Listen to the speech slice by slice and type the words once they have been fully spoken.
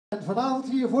En vanavond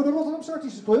hier voor de Rotterdamse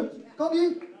artiestenclub kan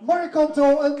die Marc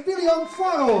Canto en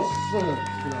Pharos.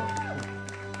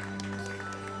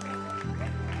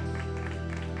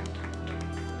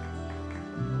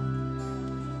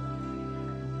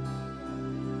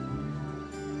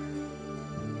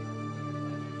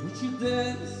 Would you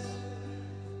dance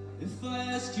if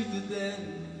I asked you to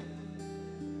dance?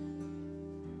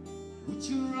 Would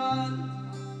you run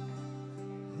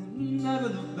and never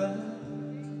look back?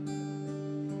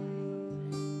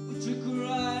 Would you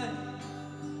cry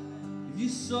if you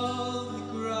saw me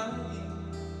crying?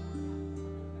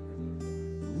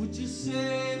 Would you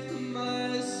save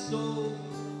my soul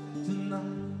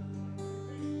tonight?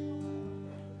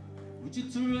 Would you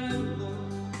tremble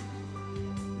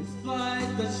if I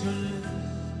touch your lips?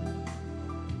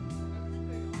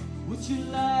 Would you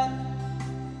laugh?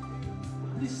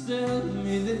 Please tell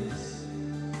me this.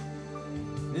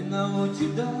 And now would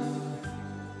you die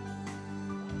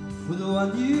for the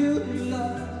one you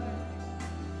love?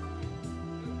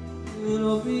 And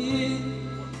I'll be in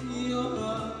your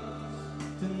arms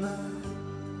tonight.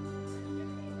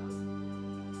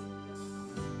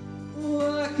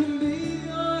 Oh, I can be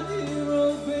your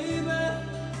hero, baby.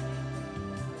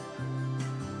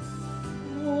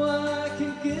 Oh, I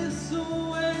can kiss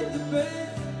away the pain,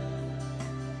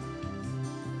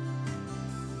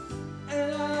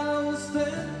 and I will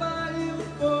stand by you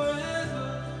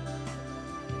forever.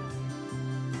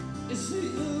 It's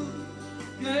you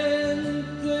can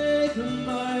take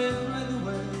my breath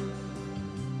away.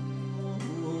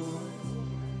 Oh.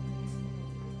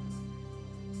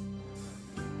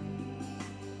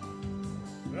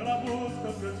 Nella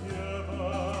busca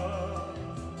piaceva,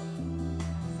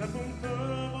 se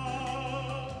puntava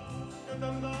che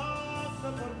t'andasse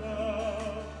a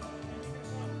parlare,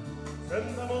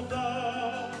 senza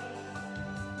montare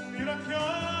ni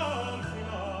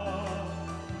racchiantina,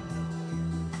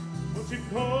 non ci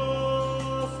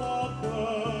cosa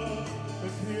te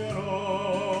quiero.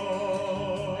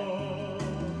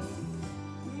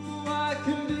 I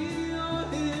can be your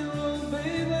hero,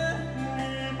 baby.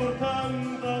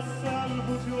 Importante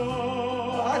salvaggio,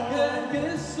 I can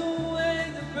kiss away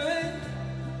the pain,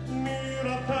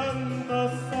 mira tanta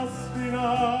sta spina,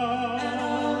 and I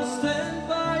will stand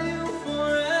by you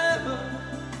forever.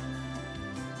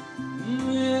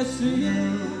 Yes,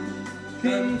 you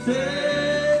can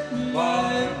take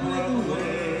my breath away.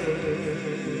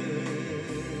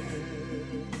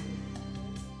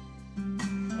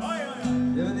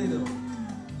 Bienvenido.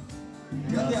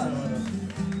 Gracias.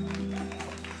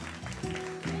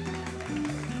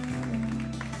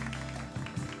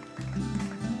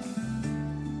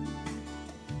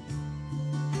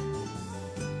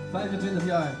 25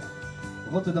 jaar,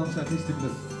 Rotterdamse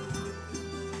artiestenclub.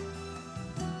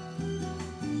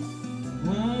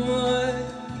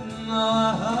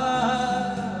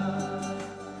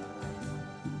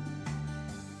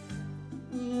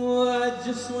 I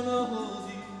just wanna hold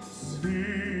you,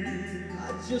 sweet,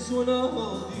 I just wanna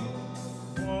hold you.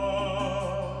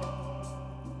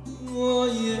 Oh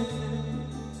yeah,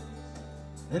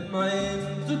 and my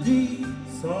aim to thee,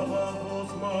 sábados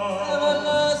never más,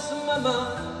 lost my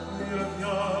mind. mira que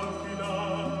al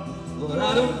final, But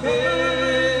I don't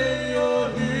care, you're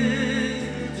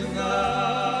here tonight.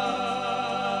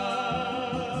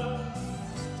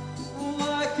 Oh,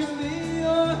 I can be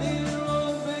your hero,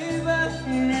 baby.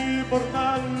 mi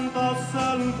portanta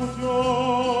salvaggio,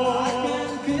 I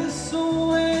can kiss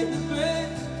away the pain,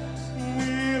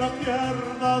 mira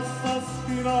pierda sta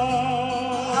spina,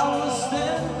 I will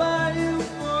stand by you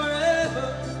forever.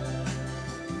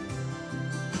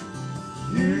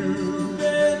 You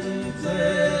can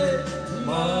take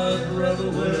my breath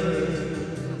away.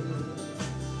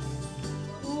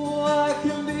 Oh, I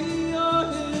can be your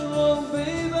hero,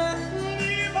 baby.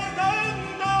 mi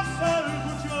portanta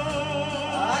salvaggio,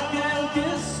 I can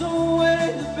kiss away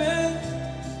the pain,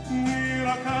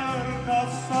 mira pierda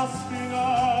sta spina,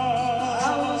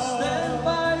 I will stand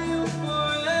by you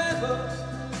forever.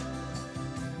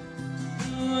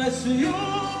 Yes, you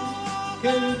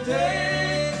can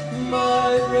take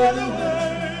my breath away.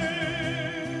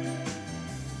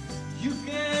 You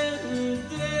can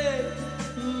take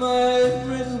my